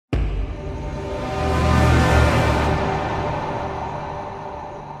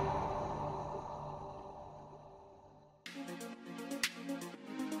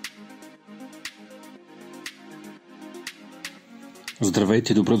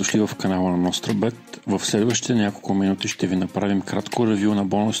Здравейте и добре дошли в канала на SlotV. В следващите няколко минути ще ви направим кратко ревю на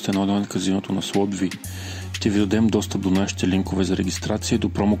бонусите на онлайн казиното на SlotV. Ще ви дадем достъп до нашите линкове за регистрация и до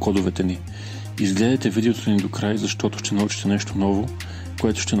промокодовете ни. Изгледайте видеото ни до край, защото ще научите нещо ново,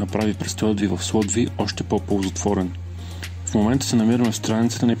 което ще направи престоят ви в SlotV още по-ползотворен. В момента се намираме в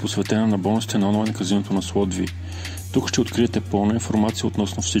страницата ни, посветена на бонусите на онлайн казиното на SlotV. Тук ще откриете пълна информация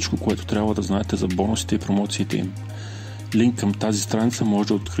относно всичко, което трябва да знаете за бонусите и промоциите им. Линк към тази страница може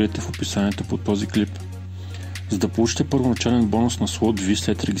да откриете в описанието под този клип. За да получите първоначален бонус на SlotV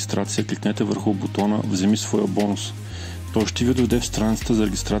след регистрация, кликнете върху бутона "Вземи своя бонус". Той ще ви доведе в страницата за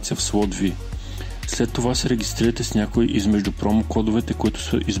регистрация в SlotV. След това се регистрирате с някой измежду промокодовете, които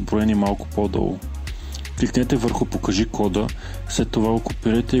са изброени малко по-долу. Кликнете върху "Покажи кода", след това го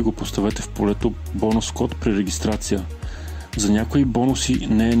копирайте и го поставете в полето "Бонус код при регистрация". За някои бонуси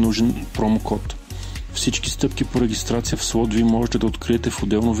не е нужен промокод. Всички стъпки по регистрация в SlotV можете да откриете в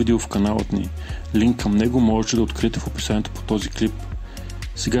отделно видео в каналът ни. Линк към него можете да откриете в описанието по този клип.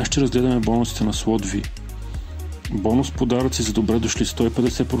 Сега ще разгледаме бонусите на SlotV. Бонус подаръци за добре дошли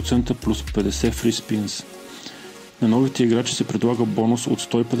 150% плюс 50 free spins. На новите играчи се предлага бонус от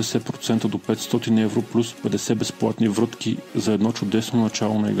 150% до 500 евро плюс 50 безплатни врътки за едно чудесно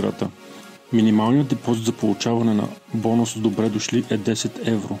начало на играта. Минималният депозит за получаване на бонус добре дошли е 10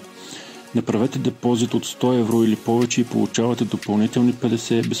 евро. Направете депозит от 100 евро или повече и получавате допълнителни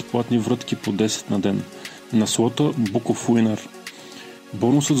 50 безплатни врътки по 10 на ден. На слота Book of Winner.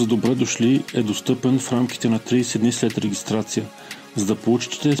 Бонусът за добре дошли е достъпен в рамките на 30 дни след регистрация. За да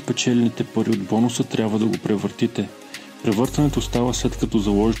получите спечелените пари от бонуса, трябва да го превъртите. Превъртането става след като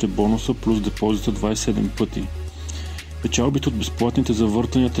заложите бонуса плюс депозита 27 пъти. Печалбите от безплатните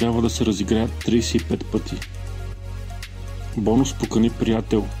завъртания трябва да се разиграят 35 пъти. Бонус покани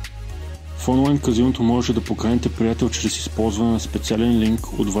приятел. В онлайн казиното можете да поканите приятел чрез използване на специален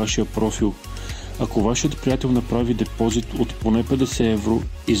линк от вашия профил. Ако вашият приятел направи депозит от поне 50 евро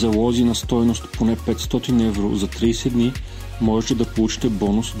и залози на стойност поне 500 евро за 30 дни, можете да получите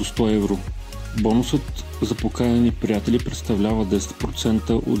бонус до 100 евро. Бонусът за поканени приятели представлява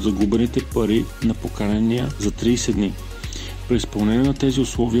 10% от загубените пари на поканения за 30 дни. При изпълнение на тези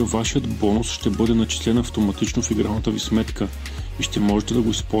условия, вашият бонус ще бъде начислен автоматично в игралната ви сметка и ще можете да го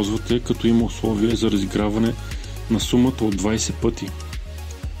използвате, като има условие за разиграване на сумата от 20 пъти.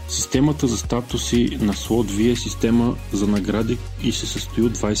 Системата за статуси на SlotV е система за награди и се състои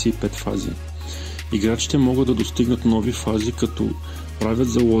от 25 фази. Играчите могат да достигнат нови фази, като правят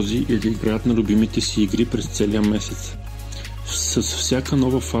залози или играят на любимите си игри през целия месец. С всяка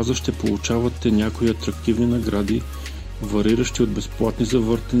нова фаза ще получавате някои атрактивни награди, вариращи от безплатни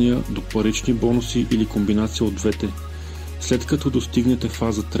завъртания до парични бонуси или комбинация от двете. След като достигнете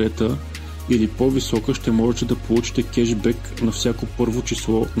фаза 3 или по-висока, ще можете да получите кешбек на всяко първо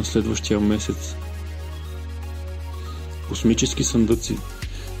число на следващия месец. Космически съндъци.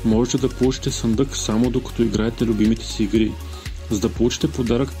 Можете да получите съндък само докато играете любимите си игри. За да получите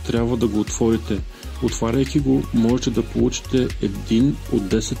подарък, трябва да го отворите. Отваряйки го, можете да получите един от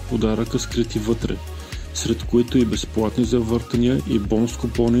 10 подаръка, скрити вътре, сред които и безплатни завъртания и бонус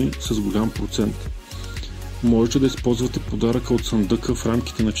купони с голям процент. Можете да използвате подаръка от съндъка в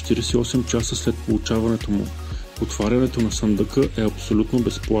рамките на 48 часа след получаването му. Отварянето на съндъка е абсолютно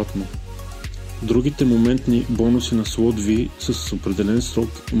безплатно. Другите моментни бонуси на SlotV с определен срок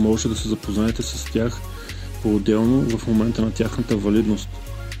можете да се запознаете с тях по-отделно в момента на тяхната валидност.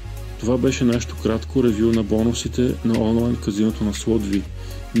 Това беше нашето кратко ревю на бонусите на онлайн казиното на SlotV.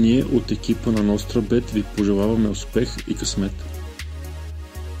 Ние от екипа на SlotV ви пожелаваме успех и късмет!